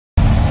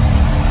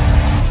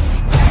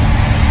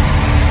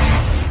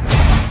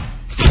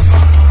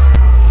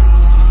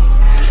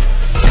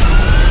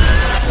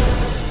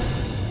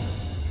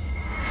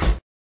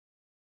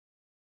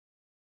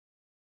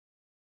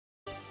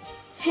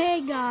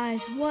Hey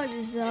guys, what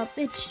is up?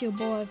 It's your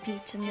boy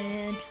Pizza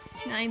Man,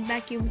 and I'm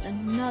back here with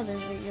another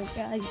video,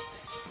 guys.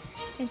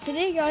 And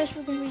today, guys,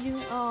 we're gonna be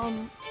doing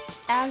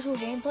actual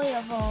gameplay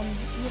of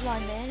Eli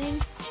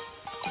Manning,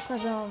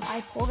 cause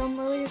I pulled him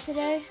earlier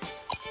today.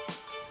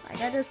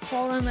 Like I just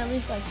pulled him at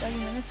least like 30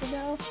 minutes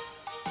ago.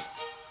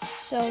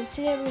 So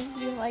today we're gonna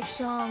do like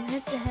some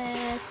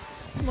head-to-head,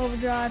 some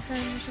overdrive,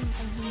 trying to do some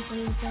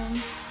gameplay with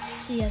him.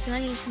 So yes,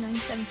 98 to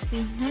 97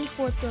 speed,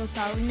 94 throw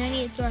power,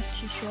 98 throw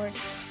accuracy short,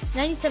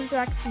 97 throw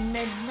accuracy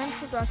mid,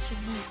 94 throw accuracy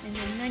deep, and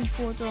then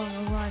 94 throw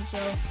on the run.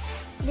 So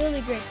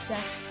really great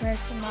stats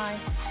compared to my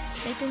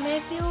Baker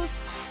Mayfield.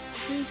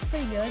 He's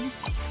pretty good.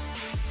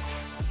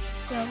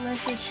 So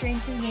let's get straight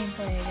into the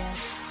gameplay, I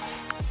guess.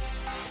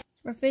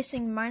 We're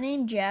facing my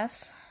name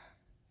Jeff.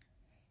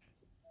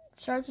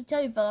 Sorry to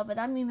tell you, fella, but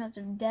that meme has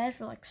been dead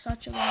for like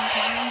such a long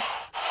time.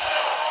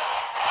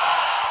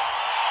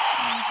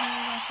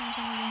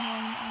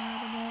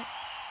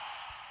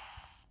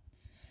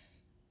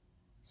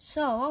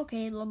 So,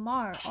 okay,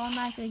 Lamar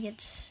automatically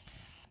gets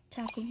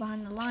tackled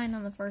behind the line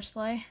on the first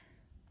play.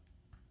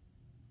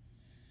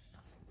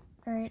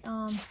 Alright,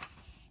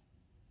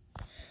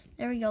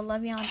 there we go,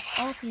 Le'Veon.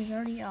 Oh, he's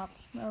already up.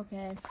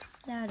 Okay,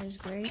 that is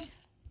great.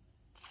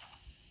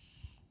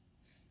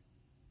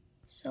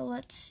 So,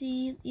 let's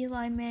see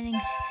Eli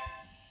Manning's.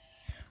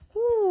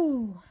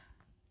 Woo!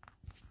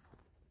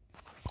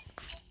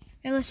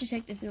 Okay, let's just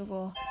take the field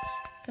goal.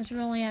 Because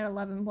we're only at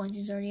 11 points.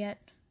 He's already at.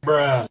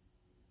 Bruh.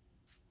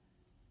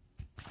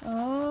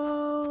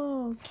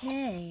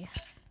 Okay.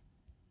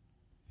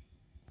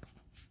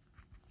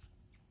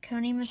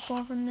 Can't even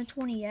score from the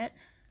 20 yet.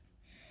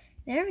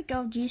 There we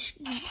go. Geez,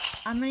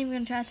 I'm not even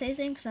going to try to say his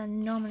name because I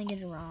know I'm going to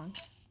get it wrong.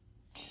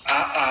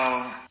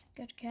 Uh-oh.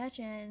 Good catch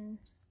and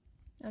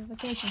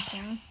notification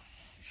sound.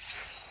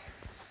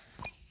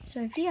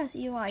 So if he has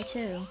Eli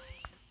too.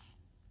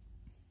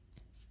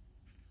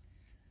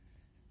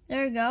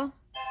 There we go.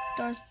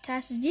 Throws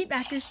passes deep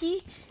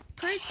accuracy.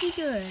 Pretty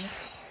good.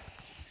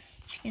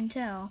 As you can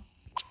tell.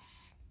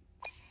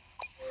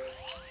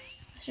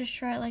 Let's just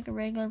try it like a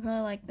regular play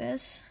like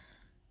this.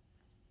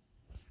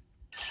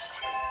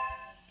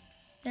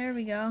 There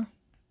we go.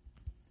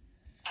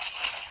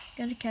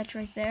 Got a catch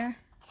right there.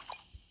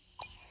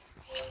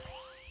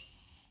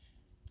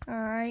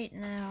 Alright,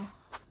 now.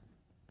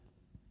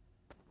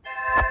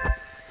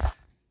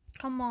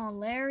 Come on,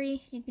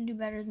 Larry. You can do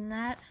better than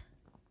that.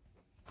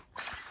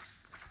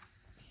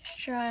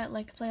 Try it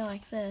like a play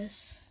like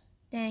this.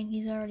 Dang,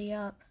 he's already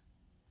up.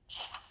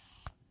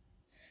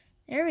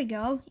 There we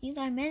go.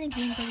 Eli Manning's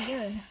doing pretty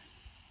good.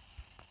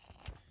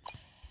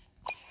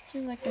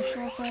 Seems like a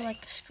short play,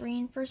 like a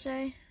screen per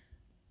se.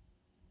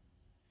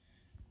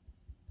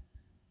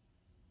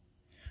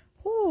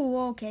 Ooh,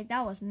 okay,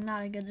 that was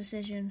not a good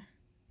decision.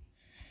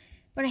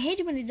 But I hate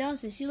it when he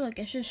does this. See, look,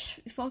 it's just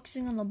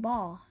focusing on the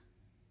ball.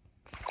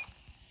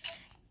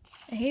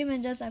 I hate when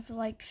it does that for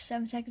like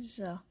 7 seconds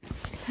or so.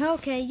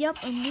 Okay, yep,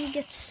 and we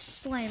get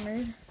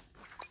slammered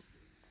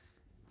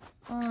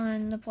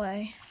on the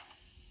play.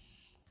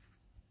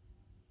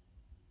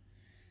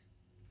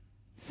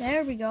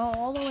 There we go,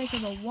 all the way to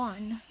the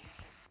 1.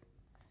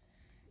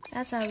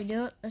 That's how we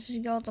do it. Let's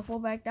just go with the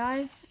fullback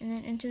dive and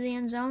then into the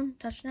end zone.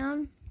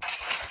 Touchdown.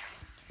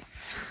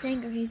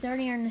 Dang, he's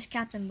already earned his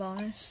captain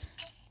bonus.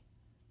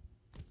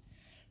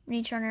 We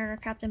need to earn our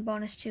captain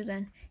bonus too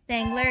then.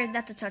 Dang, Larry,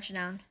 that's a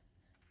touchdown.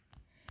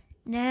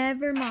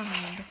 Never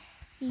mind.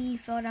 He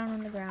fell down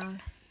on the ground.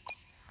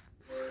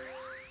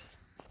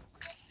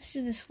 Let's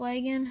do this play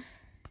again.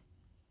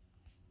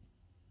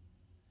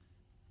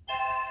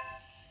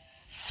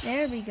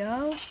 There we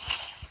go.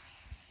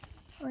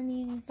 We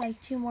need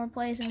like 2 more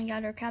plays and we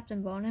got our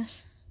captain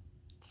bonus.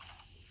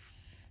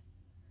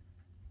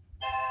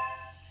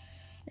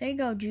 There you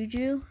go,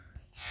 Juju.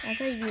 That's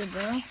how you do it,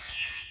 bro.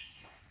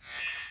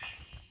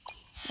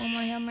 One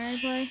more Hail Mary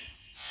play.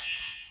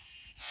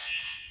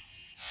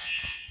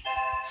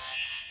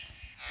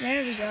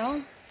 There we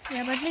go.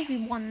 Yeah, but I think we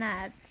won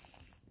that.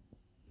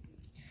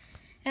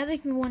 I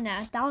think we won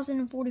that.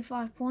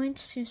 1,045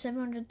 points to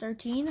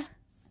 713.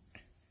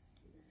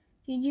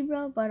 GG,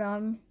 bro. But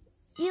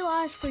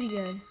Eli's pretty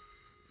good.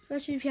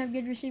 Especially if you have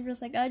good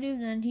receivers like I do,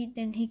 then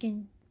he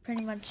can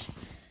pretty much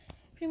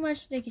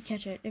they can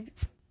catch it.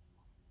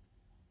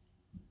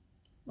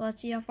 Well,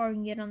 let's see how far we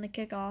can get on the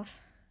kickoff.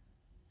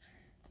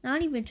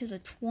 Not even to the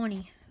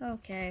 20.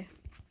 Okay.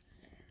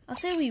 I'll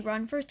say we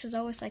run first because I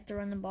always like to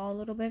run the ball a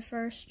little bit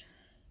first.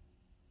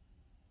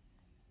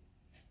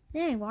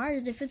 Dang, why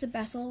is the defensive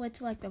back all the way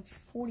to like the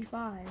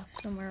 45,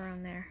 somewhere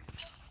around there?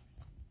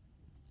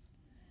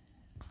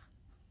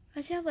 I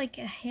just have like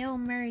a Hail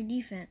Mary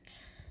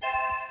defense.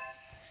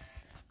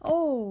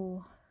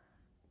 Oh.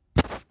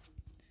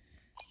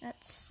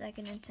 That's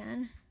 2nd and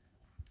 10.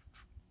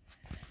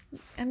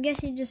 I'm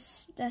guessing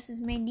that's his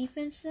main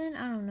defense then?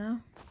 I don't know.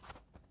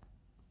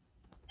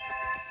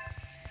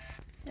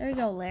 There we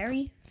go,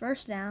 Larry.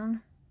 First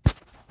down.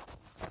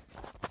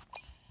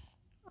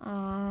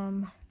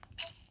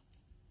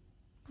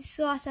 He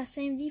still has that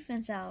same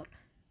defense out.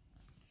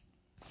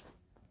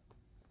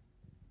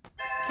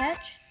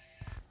 catch.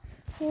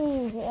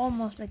 Ooh,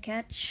 almost a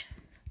catch.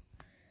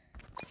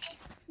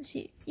 Let's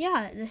see.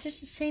 Yeah, it's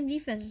just the same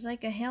defense. It's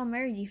like a Hail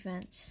Mary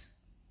defense.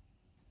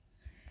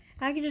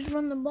 I could just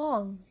run the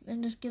ball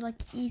and just get like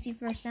easy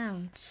first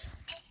downs.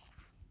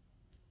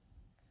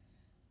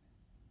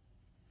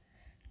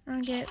 I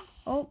get,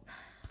 oh,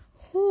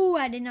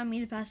 I did not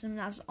mean to pass him.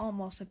 That was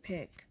almost a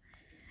pick.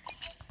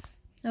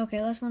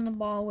 Okay, let's run the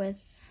ball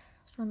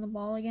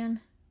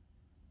again.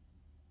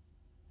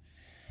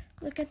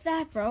 Look at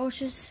that, bro. It's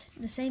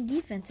just the same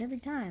defense every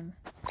time.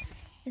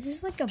 Is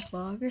this like a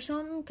bug or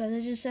something? Because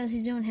it just says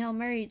he's doing Hail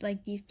Mary like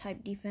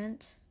type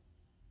defense.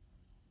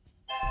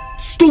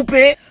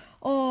 Stupid!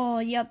 Oh,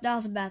 yep, that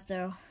was a bad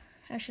throw.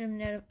 I should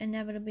have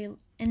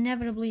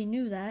inevitably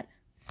knew that.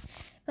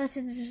 But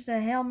since it's just a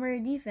Hail Mary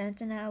defense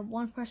and I have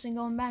one person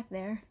going back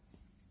there.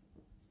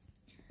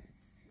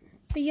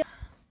 But yeah,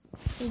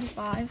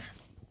 85.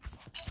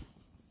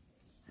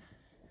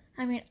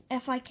 I mean,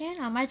 if I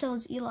can, I might tell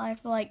it's Eli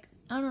for like,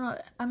 I don't know.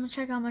 I'm going to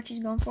check how much he's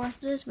going for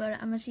after this, but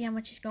I'm going to see how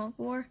much he's going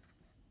for.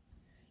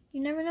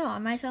 You never know. I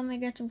might tell him to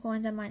get some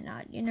coins. I might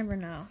not. You never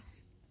know.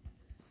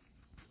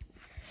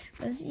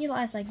 But this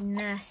Eli's like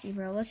nasty,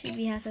 bro. Let's see if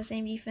he has the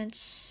same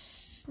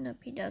defense. Nope,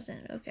 he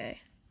doesn't. Okay.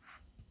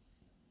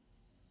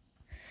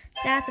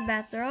 That's a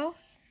bad throw.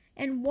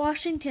 And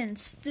Washington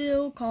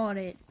still caught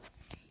it.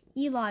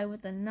 Eli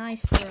with a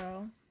nice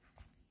throw.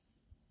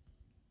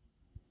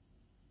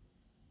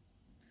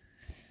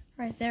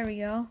 Right, there we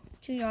go.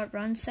 2-yard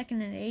run,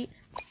 2nd and 8.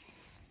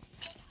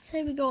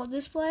 Say we go with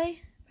this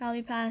play.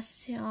 Probably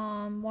pass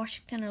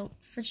Washington or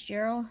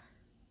Fitzgerald.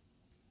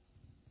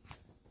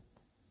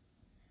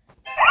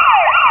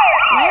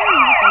 Larry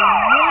with the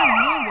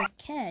one-handed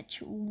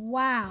catch.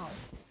 Wow.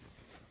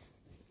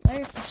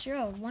 Larry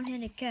Fitzgerald,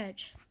 one-handed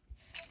catch.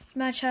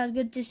 Match how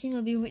good this team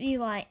will be with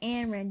Eli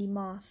and Randy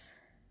Moss.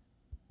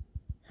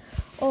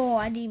 Oh,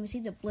 I didn't even see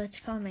the blitz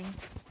coming.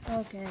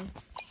 Okay.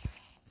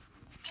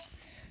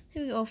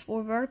 Here we go,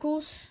 4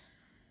 verticals.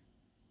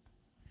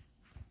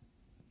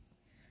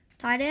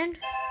 Tight end.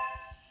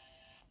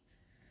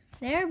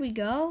 There we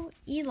go.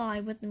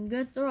 Eli with them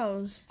good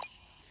throws.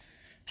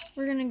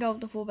 We're going to go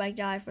with the fullback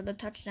dive for the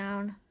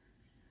touchdown.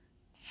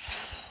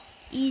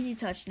 Easy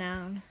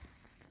touchdown.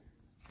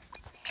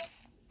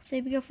 Say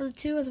we go for the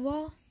 2 as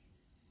well.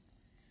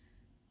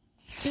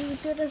 2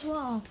 is good as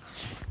well.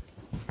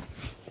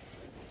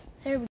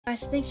 There we go,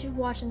 guys. Thanks for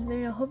watching the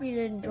video. Hope you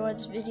did enjoy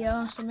this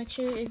video. So make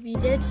sure if you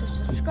did, so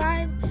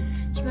subscribe,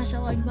 smash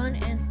that like button,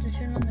 and to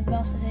turn on the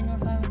bell so they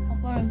notify when I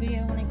upload a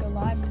video when I go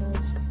live.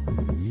 Because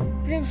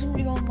pretty much I'm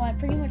going live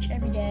pretty much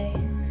every day.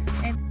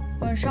 And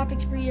our shopping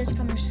spree is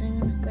coming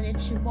soon. But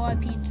it's your boy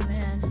Pizza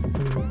Man.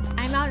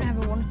 I'm out and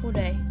have a wonderful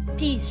day.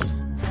 Peace.